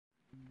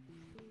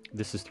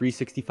This is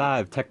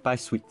 365 Tech by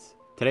Sweets.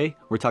 Today,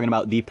 we're talking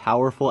about the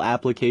powerful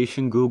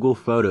application Google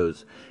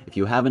Photos. If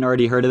you haven't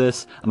already heard of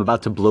this, I'm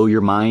about to blow your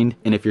mind,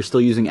 and if you're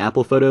still using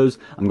Apple Photos,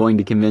 I'm going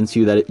to convince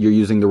you that you're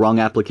using the wrong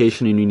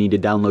application and you need to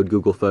download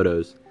Google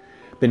Photos.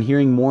 Been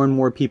hearing more and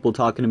more people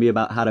talking to me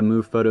about how to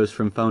move photos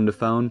from phone to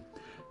phone.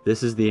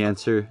 This is the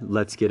answer.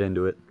 Let's get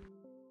into it.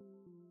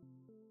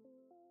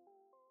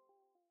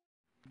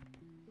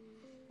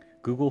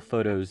 Google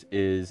Photos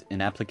is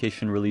an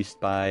application released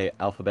by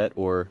Alphabet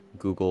or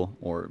Google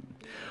or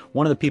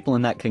one of the people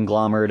in that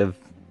conglomerate of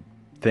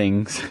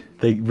things.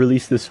 They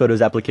released this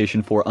Photos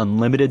application for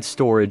unlimited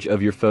storage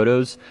of your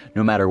photos,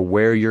 no matter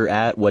where you're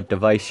at, what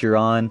device you're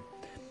on.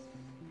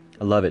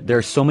 I love it. There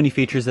are so many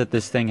features that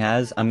this thing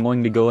has. I'm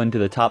going to go into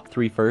the top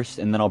 3 first,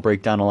 and then I'll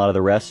break down a lot of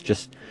the rest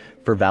just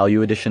for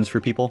value additions for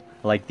people.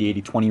 I like the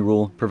 80-20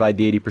 rule, provide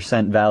the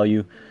 80%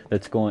 value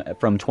that's going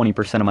from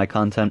 20% of my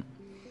content.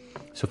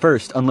 So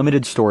first,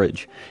 unlimited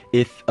storage.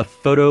 If a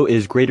photo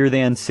is greater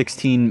than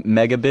 16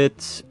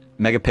 megapixels,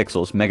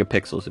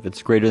 if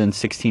it's greater than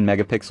 16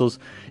 megapixels,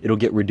 it'll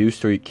get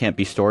reduced or it can't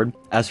be stored.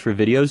 As for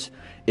videos,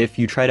 if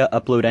you try to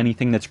upload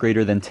anything that's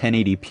greater than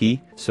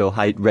 1080p, so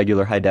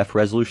regular high def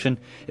resolution,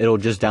 it'll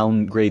just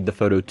downgrade the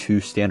photo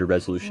to standard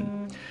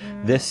resolution.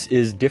 This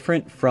is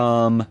different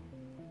from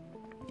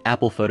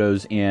Apple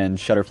Photos and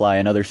Shutterfly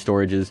and other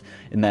storages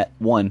in that,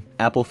 one,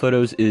 Apple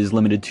Photos is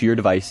limited to your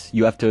device.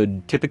 You have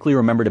to typically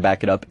remember to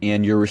back it up,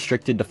 and you're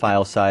restricted to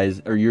file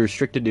size, or you're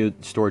restricted to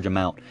storage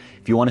amount.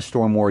 If you want to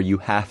store more, you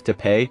have to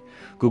pay.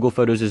 Google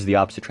Photos is the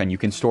opposite trend. You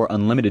can store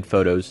unlimited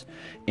photos,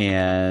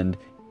 and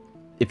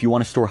if you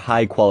want to store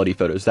high quality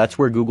photos, that's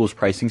where Google's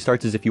pricing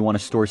starts. Is if you want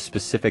to store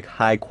specific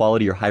high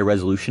quality or high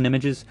resolution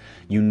images,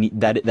 you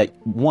need that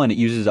one, it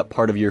uses up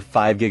part of your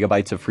 5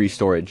 gigabytes of free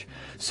storage.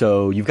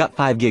 So you've got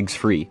 5 gigs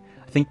free.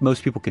 I think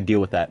most people could deal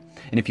with that.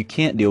 And if you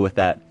can't deal with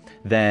that,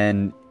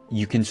 then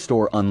you can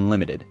store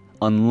unlimited.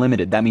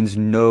 Unlimited, that means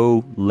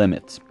no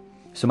limits.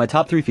 So my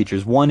top 3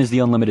 features, one is the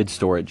unlimited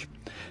storage.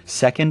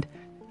 Second,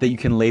 that you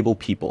can label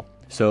people.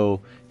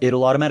 So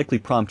it'll automatically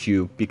prompt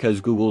you,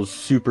 because Google's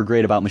super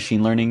great about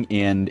machine learning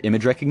and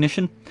image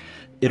recognition.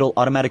 It'll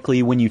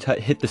automatically, when you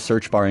hit the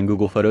search bar in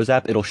Google Photos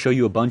app, it'll show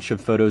you a bunch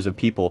of photos of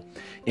people,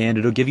 and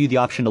it'll give you the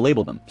option to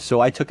label them. So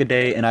I took a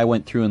day and I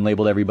went through and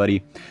labeled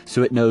everybody.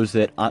 So it knows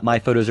that my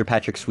photos are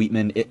Patrick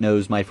Sweetman. It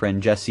knows my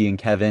friend Jesse and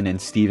Kevin and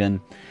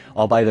Steven,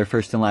 all by their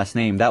first and last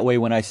name. That way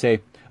when I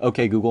say,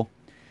 okay Google,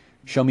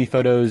 show me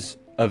photos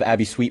of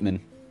Abby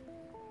Sweetman,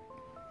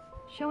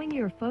 Showing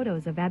your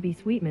photos of Abby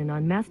Sweetman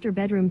on Master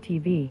Bedroom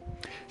TV.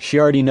 she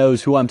already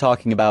knows who I'm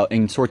talking about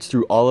and sorts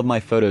through all of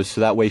my photos,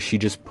 so that way she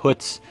just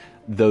puts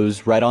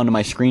those right onto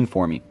my screen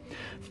for me.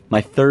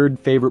 My third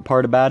favorite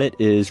part about it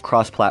is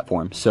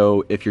cross-platform.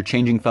 So if you're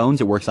changing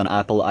phones, it works on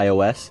Apple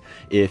iOS.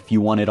 If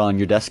you want it on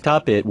your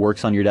desktop, it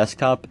works on your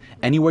desktop.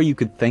 Anywhere you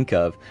could think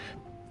of.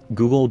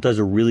 Google does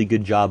a really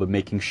good job of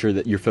making sure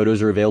that your photos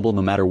are available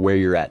no matter where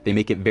you're at. They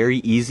make it very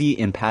easy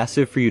and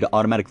passive for you to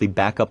automatically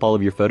back up all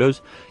of your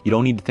photos. You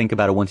don't need to think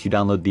about it once you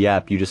download the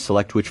app. You just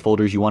select which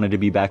folders you want it to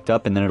be backed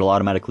up, and then it'll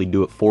automatically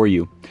do it for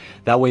you.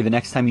 That way, the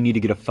next time you need to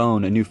get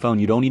a new phone,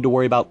 you don't need to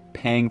worry about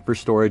paying for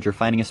storage or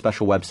finding a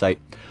special website.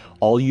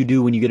 All you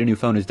do when you get a new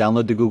phone is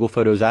download the Google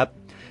Photos app,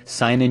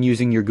 sign in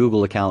using your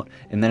Google account,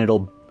 and then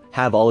it'll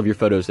have all of your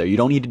photos there. You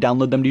don't need to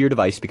download them to your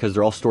device because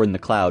they're all stored in the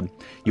cloud.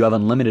 You have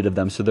unlimited of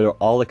them, so they're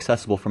all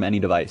accessible from any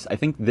device. I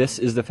think this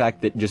is the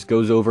fact that just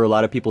goes over a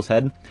lot of people's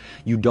head.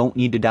 You don't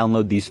need to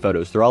download these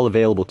photos. They're all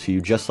available to you,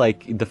 just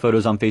like the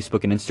photos on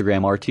Facebook and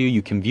Instagram are to you.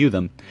 You can view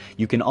them.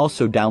 You can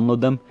also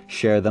download them,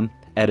 share them,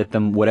 edit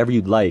them, whatever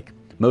you'd like,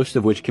 most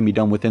of which can be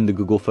done within the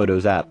Google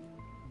Photos app.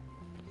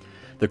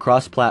 The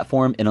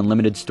cross-platform and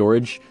unlimited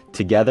storage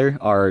together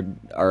are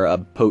a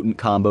potent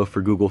combo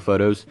for Google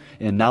Photos.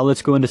 And now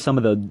let's go into some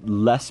of the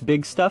less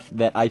big stuff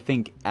that I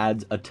think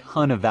adds a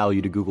ton of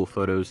value to Google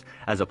Photos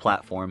as a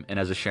platform and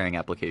as a sharing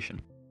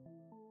application.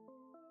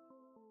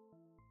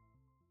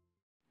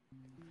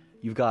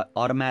 You've got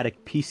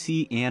automatic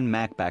PC and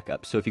Mac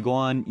backup. So if you go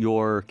on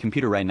your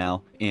computer right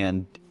now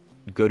and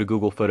go to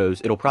Google Photos,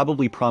 it'll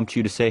probably prompt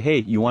you to say, hey,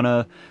 you want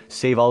to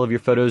save all of your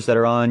photos that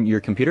are on your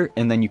computer,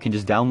 and then you can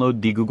just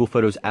download the Google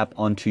Photos app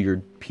onto your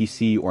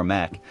PC or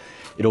Mac.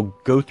 It'll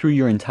go through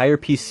your entire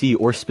PC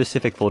or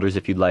specific folders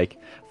if you'd like,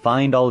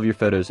 find all of your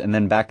photos, and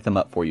then back them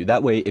up for you.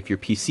 That way, if your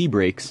PC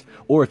breaks,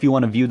 or if you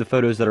want to view the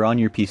photos that are on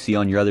your PC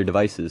on your other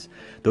devices,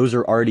 those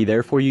are already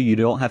there for you. You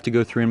don't have to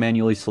go through and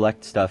manually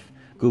select stuff.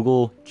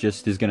 Google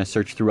just is going to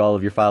search through all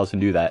of your files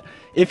and do that.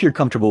 If you're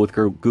comfortable with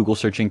Google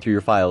searching through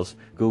your files,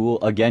 Google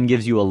again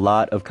gives you a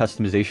lot of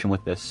customization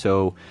with this.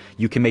 So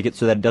you can make it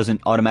so that it doesn't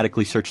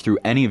automatically search through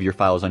any of your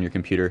files on your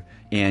computer,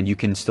 and you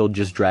can still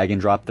just drag and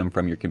drop them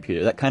from your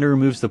computer. That kind of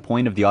removes the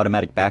point of the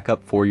automatic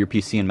backup for your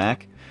PC and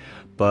Mac.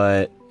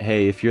 But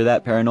hey, if you're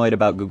that paranoid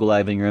about Google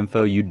Living your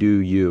info, you do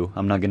you.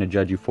 I'm not going to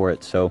judge you for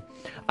it. So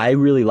I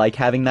really like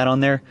having that on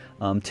there.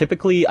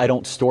 Typically, I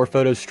don't store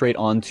photos straight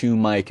onto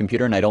my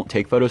computer, and I don't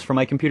take photos from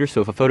my computer.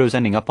 So if a photo is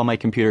ending up on my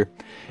computer,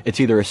 it's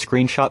either a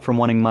screenshot from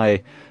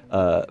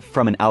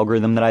from an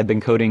algorithm that I've been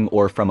coding,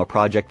 or from a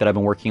project that I've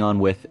been working on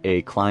with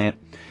a client.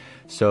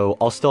 So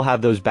I'll still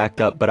have those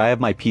backed up, but I have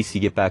my PC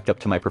get backed up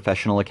to my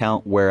professional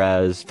account,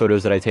 whereas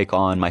photos that I take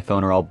on my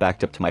phone are all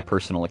backed up to my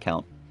personal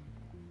account.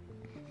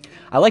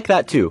 I like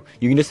that too.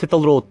 You can just hit the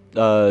little,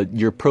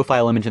 your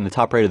profile image in the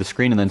top right of the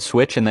screen and then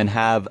switch, and then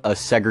have a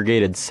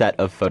segregated set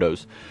of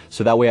photos.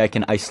 So that way I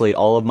can isolate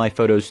all of my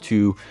photos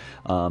to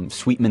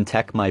Sweetman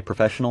Tech, my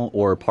professional,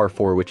 or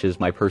Par4, which is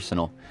my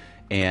personal.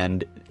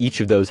 And each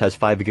of those has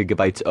 5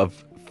 gigabytes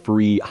of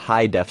free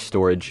high def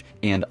storage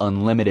and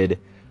unlimited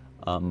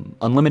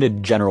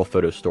general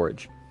photo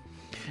storage.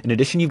 In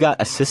addition, you've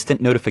got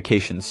assistant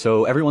notifications.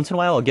 So every once in a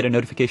while, I'll get a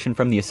notification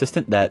from the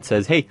assistant that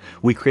says, hey,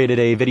 we created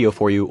a video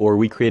for you, or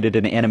we created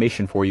an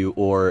animation for you,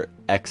 or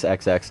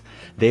XXX.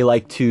 They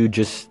like to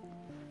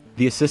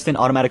the assistant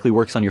automatically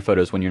works on your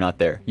photos when you're not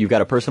there. You've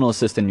got a personal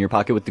assistant in your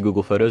pocket with the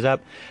Google Photos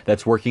app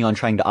that's working on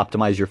trying to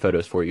optimize your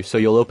photos for you. So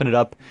you'll open it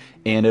up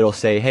and it'll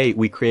say, hey,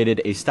 we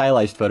created a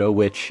stylized photo,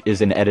 which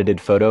is an edited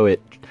photo.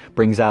 It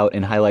brings out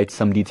and highlights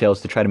some details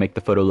to try to make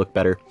the photo look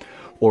better.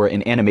 Or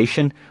an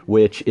animation,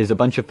 which is a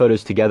bunch of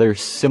photos together,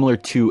 similar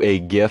to a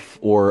GIF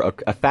or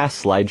a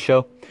fast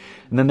slideshow.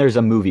 And then there's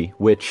a movie,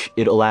 which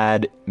it'll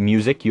add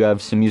music. You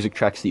have some music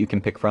tracks that you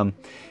can pick from.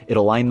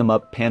 It'll line them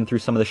up, pan through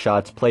some of the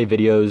shots, play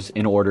videos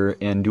in order,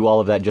 and do all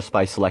of that just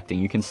by selecting.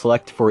 You can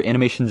select for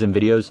animations and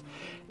videos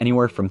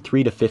anywhere from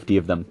 3 to 50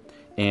 of them.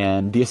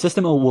 And the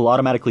assistant will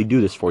automatically do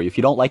this for you. If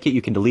you don't like it,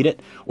 you can delete it,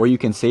 or you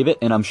can save it,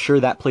 and I'm sure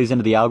that plays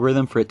into the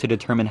algorithm for it to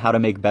determine how to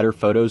make better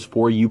photos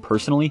for you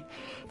personally.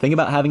 Think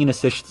about having an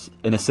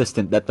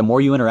assistant that the more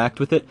you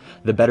interact with it,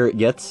 the better it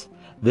gets.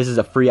 This is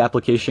a free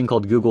application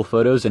called Google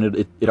Photos, and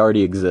it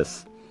already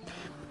exists.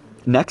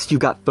 Next,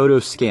 you've got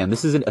PhotoScan.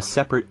 This isn't a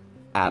separate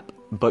app,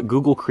 but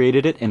Google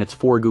created it, and it's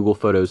for Google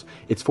Photos.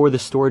 It's for the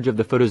storage of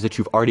the photos that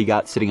you've already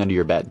got sitting under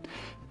your bed.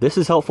 This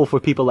is helpful for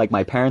people like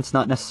my parents,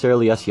 not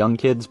necessarily us young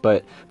kids,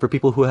 but for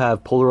people who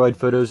have Polaroid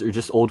photos or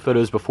just old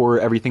photos before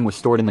everything was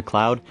stored in the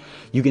cloud.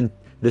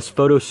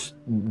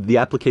 The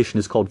application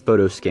is called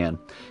PhotoScan,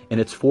 and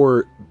it's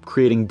for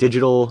creating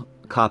digital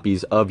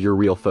copies of your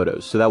real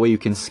photos. So that way you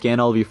can scan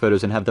all of your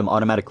photos and have them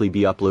automatically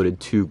be uploaded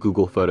to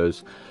Google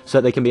Photos so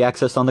that they can be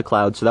accessed on the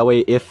cloud. So that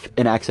way if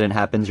an accident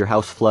happens, your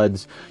house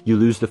floods, you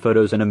lose the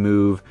photos in a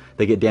move,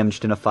 they get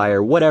damaged in a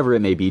fire, whatever it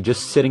may be,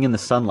 just sitting in the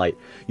sunlight,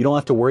 you don't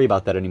have to worry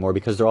about that anymore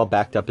because they're all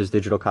backed up as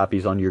digital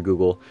copies on your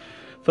Google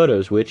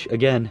Photos, which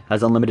again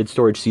has unlimited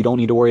storage, so you don't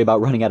need to worry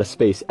about running out of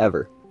space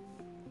ever.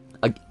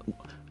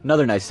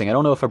 Another nice thing, I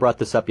don't know if I brought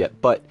this up yet,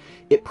 but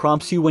it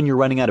prompts you when you're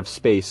running out of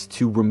space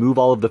to remove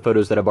all of the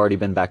photos that have already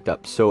been backed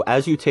up. So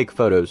as you take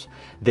photos,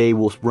 they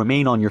will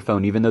remain on your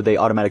phone even though they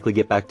automatically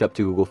get backed up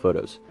to Google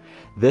Photos.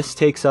 This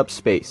takes up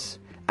space.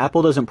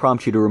 Apple doesn't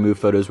prompt you to remove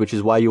photos, which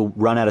is why you'll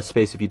run out of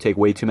space if you take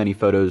way too many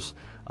photos,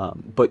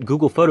 but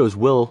Google Photos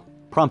will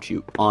prompt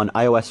you on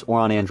iOS or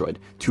on Android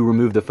to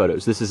remove the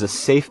photos. This is a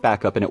safe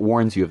backup and it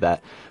warns you of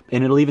that,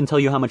 and it'll even tell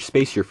you how much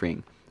space you're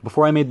freeing.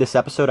 Before I made this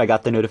episode, I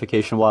got the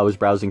notification while I was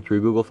browsing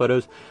through Google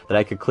Photos that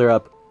I could clear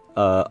up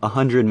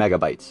 100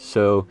 megabytes.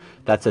 So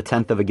that's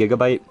 1/10 of a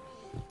gigabyte.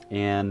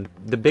 And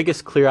the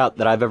biggest clear out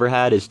that I've ever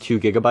had is 2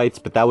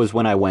 gigabytes, but that was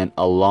when I went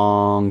a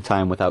long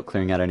time without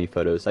clearing out any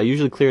photos. I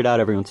usually clear it out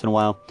every once in a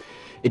while.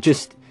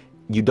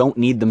 You don't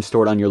need them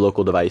stored on your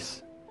local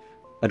device.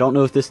 I don't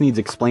know if this needs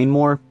explained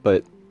more,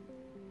 but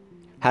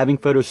having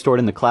photos stored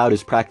in the cloud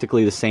is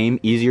practically the same,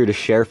 easier to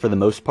share for the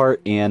most part,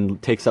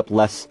 and takes up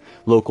less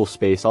local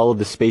space. All of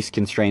the space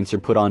constraints are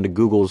put onto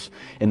Google's,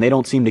 and they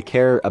don't seem to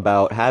care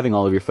about having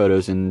all of your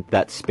photos in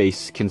that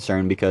space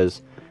concern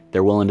because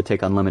they're willing to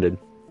take unlimited.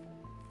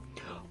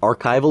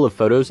 Archival of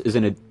photos is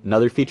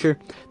another feature.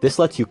 This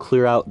lets you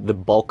clear out the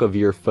bulk of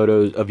your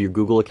photos of your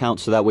Google account,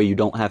 so that way you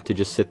don't have to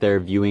just sit there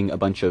viewing a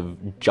bunch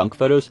of junk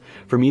photos.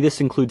 For me, this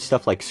includes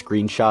stuff like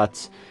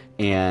screenshots,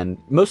 and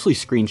mostly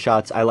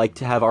screenshots I like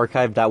to have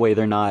archived, that way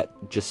they're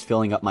not just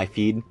filling up my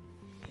feed.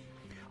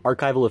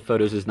 Archival of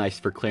photos is nice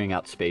for clearing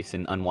out space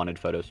in unwanted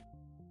photos.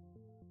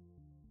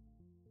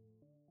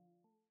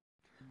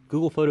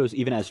 Google Photos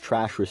even has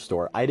trash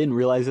restore. I didn't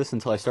realize this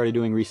until I started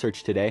doing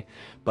research today,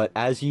 but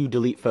as you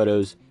delete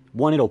photos,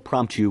 it'll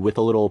prompt you with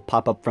a little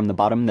pop-up from the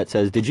bottom that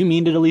says, did you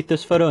mean to delete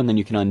this photo? And then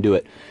you can undo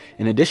it.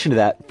 In addition to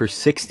that, for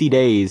 60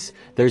 days,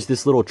 there's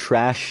this little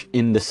trash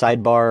in the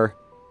sidebar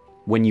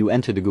when you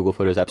enter the Google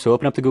Photos app. So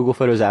open up the Google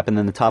Photos app, and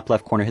then the top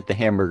left corner, hit the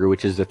hamburger,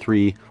 which is the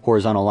 3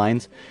 horizontal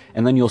lines,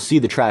 and then you'll see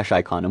the trash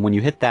icon. And when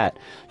you hit that,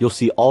 you'll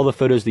see all the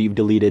photos that you've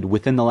deleted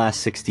within the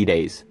last 60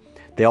 days.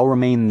 They all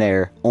remain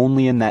there,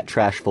 only in that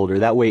trash folder.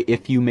 That way,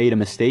 if you made a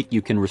mistake,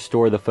 you can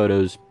restore the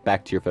photos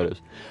back to your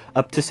photos.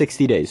 Up to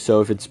 60 days. So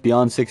if it's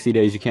beyond 60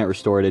 days, you can't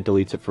restore it. It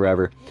deletes it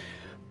forever.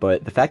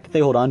 But the fact that they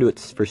hold on to it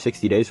for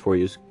 60 days for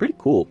you is pretty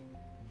cool.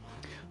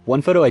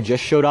 One photo I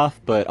just showed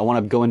off, but I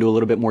want to go into a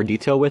little bit more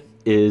detail with,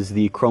 is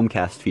the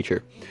Chromecast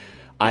feature.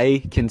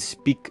 I can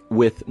speak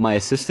with my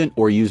assistant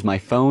or use my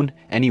phone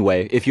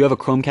anyway. If you have a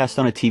Chromecast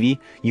on a TV,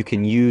 you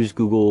can use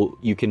Google,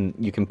 you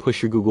can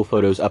push your Google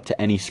Photos up to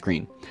any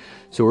screen.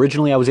 So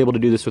originally I was able to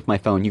do this with my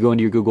phone. You go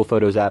into your Google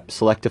Photos app,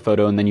 select a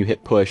photo, and then you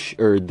hit push,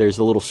 or there's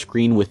a little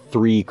screen with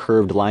 3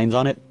 curved lines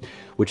on it,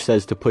 which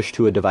says to push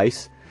to a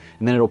device.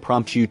 And then it'll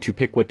prompt you to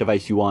pick what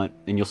device you want,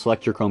 and you'll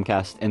select your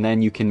Chromecast, and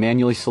then you can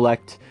manually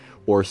select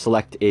or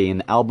select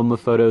an album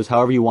of photos,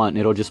 however you want, and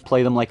it'll just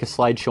play them like a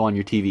slideshow on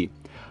your TV.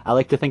 I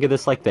like to think of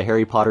this like the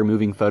Harry Potter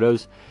moving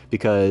photos,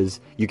 because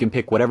you can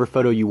pick whatever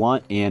photo you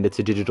want and it's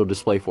a digital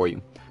display for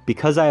you.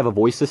 Because I have a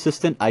voice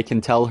assistant, I can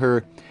tell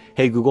her,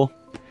 hey Google,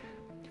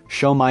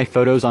 show my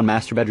photos on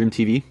Master Bedroom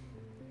TV.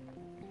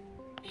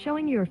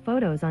 Showing your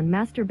photos on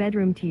Master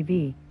Bedroom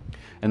TV.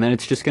 And then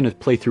it's just going to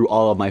play through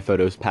all of my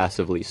photos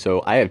passively.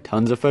 So I have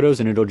tons of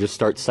photos and it'll just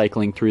start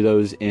cycling through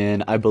those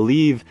in, I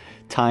believe,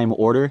 time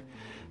order.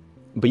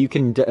 But you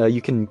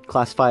can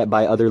classify it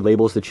by other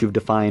labels that you've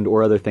defined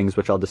or other things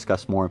which I'll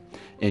discuss more,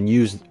 and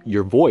use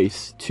your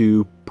voice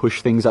to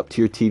push things up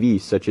to your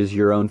TV, such as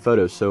your own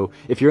photos. So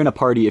if you're in a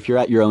party, if you're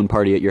at your own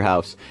party at your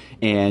house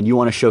and you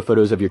want to show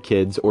photos of your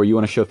kids or you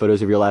want to show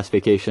photos of your last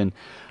vacation,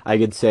 I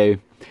could say,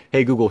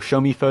 hey Google,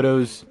 show me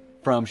photos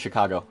from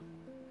Chicago.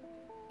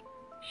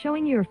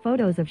 Showing your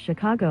photos of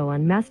Chicago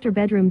on Master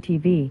Bedroom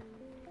TV.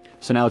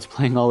 So now it's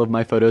playing all of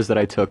my photos that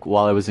I took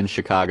while I was in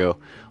Chicago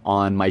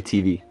on my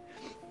TV.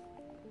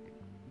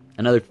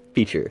 Another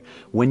feature,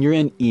 when you're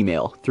in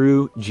email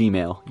through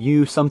Gmail,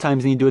 you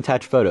sometimes need to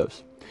attach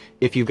photos.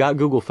 If you've got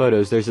Google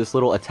Photos, there's this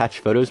little attach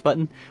photos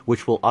button,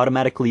 which will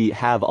automatically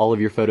have all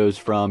of your photos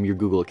from your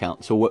Google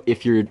account. So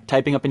if you're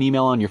typing up an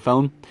email on your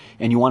phone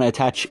and you want to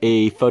attach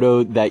a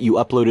photo that you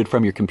uploaded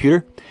from your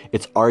computer,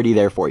 it's already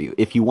there for you.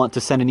 If you want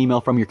to send an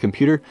email from your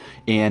computer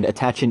and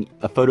attach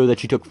a photo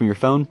that you took from your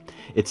phone,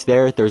 it's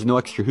there. There's no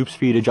extra hoops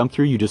for you to jump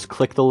through. You just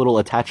click the little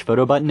attach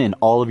photo button and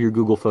all of your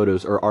Google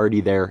Photos are already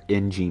there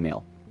in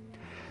Gmail.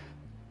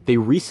 They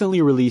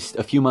recently released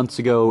a few months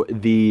ago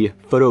the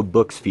Photo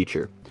Books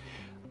feature.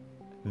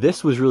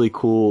 This was really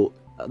cool.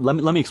 Let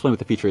me explain what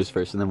the feature is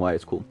first and then why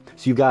it's cool.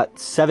 So you've got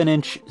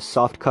 7-inch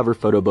soft cover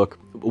photo book.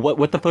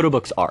 What the photo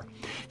books are,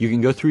 you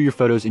can go through your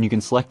photos and you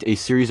can select a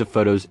series of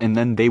photos and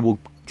then they will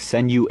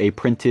send you a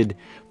printed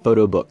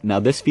photo book.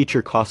 Now this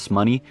feature costs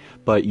money,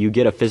 but you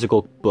get a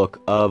physical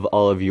book of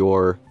all of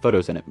your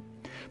photos in it.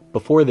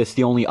 Before this,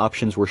 the only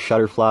options were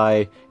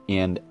Shutterfly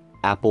and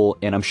Apple,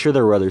 and I'm sure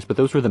there were others, but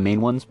those were the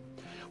main ones.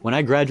 When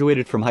I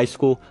graduated from high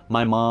school,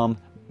 my mom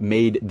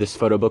made this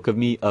photo book of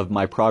me, of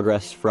my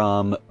progress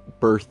from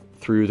birth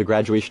through the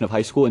graduation of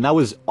high school, and that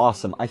was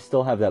awesome. I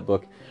still have that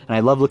book, and I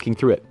love looking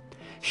through it.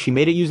 She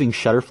made it using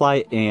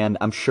Shutterfly, and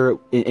I'm sure,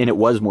 and it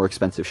was more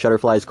expensive.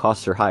 Shutterfly's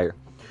costs are higher.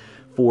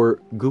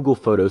 For Google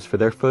Photos, for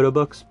their photo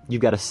books,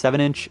 you've got a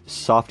 7-inch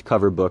soft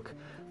cover book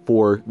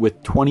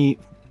with 20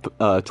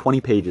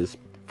 pages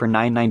for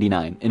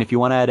 $9.99. And if you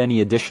want to add any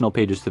additional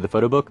pages to the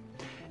photo book,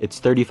 it's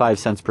 35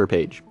 cents per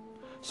page.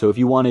 So if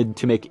you wanted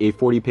to make a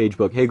 40-page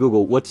book, hey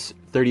Google, what's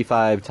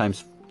 35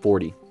 times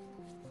 40?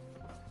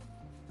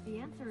 The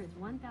answer is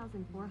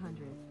 1,400.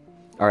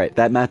 All right,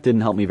 that math didn't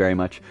help me very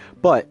much,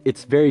 but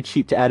it's very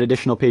cheap to add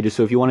additional pages.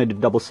 So if you wanted to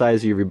double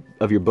size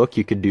of your book,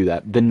 you could do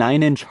that. The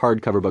 9-inch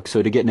hardcover book,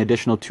 so to get an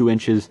additional 2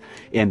 inches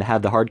and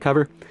have the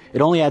hardcover, it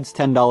only adds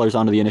 $10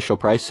 onto the initial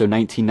price, so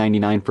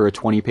 $19.99 for a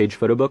 20-page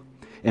photo book,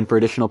 and for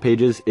additional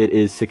pages, it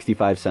is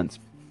 65 cents.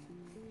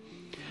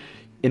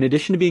 In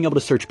addition to being able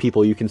to search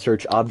people, you can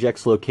search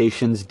objects,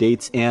 locations,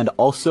 dates, and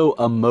also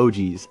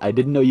emojis. I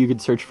didn't know you could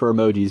search for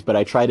emojis, but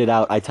I tried it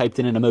out. I typed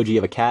in an emoji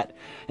of a cat,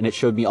 and it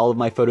showed me all of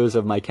my photos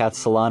of my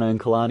cats, Solana and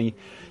Kalani.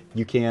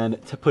 You can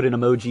put an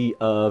emoji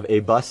of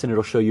a bus, and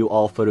it'll show you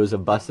all photos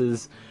of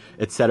buses,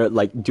 etc.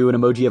 Like, do an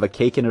emoji of a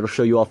cake, and it'll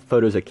show you all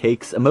photos of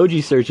cakes.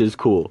 Emoji search is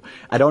cool.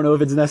 I don't know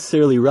if it's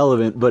necessarily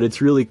relevant, but it's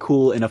really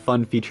cool and a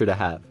fun feature to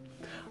have.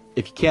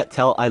 If you can't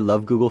tell, I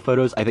love Google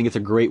Photos. I think it's a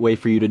great way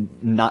for you to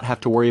not have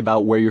to worry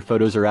about where your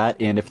photos are at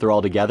and if they're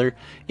all together,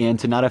 and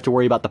to not have to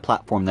worry about the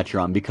platform that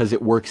you're on, because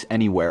it works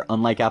anywhere.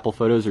 Unlike Apple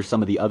Photos or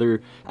some of the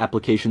other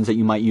applications that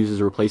you might use as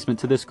a replacement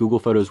to this, Google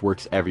Photos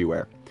works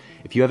everywhere.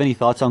 If you have any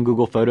thoughts on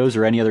Google Photos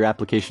or any other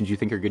applications you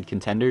think are good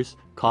contenders,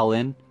 call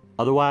in.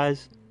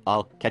 Otherwise,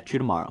 I'll catch you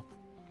tomorrow.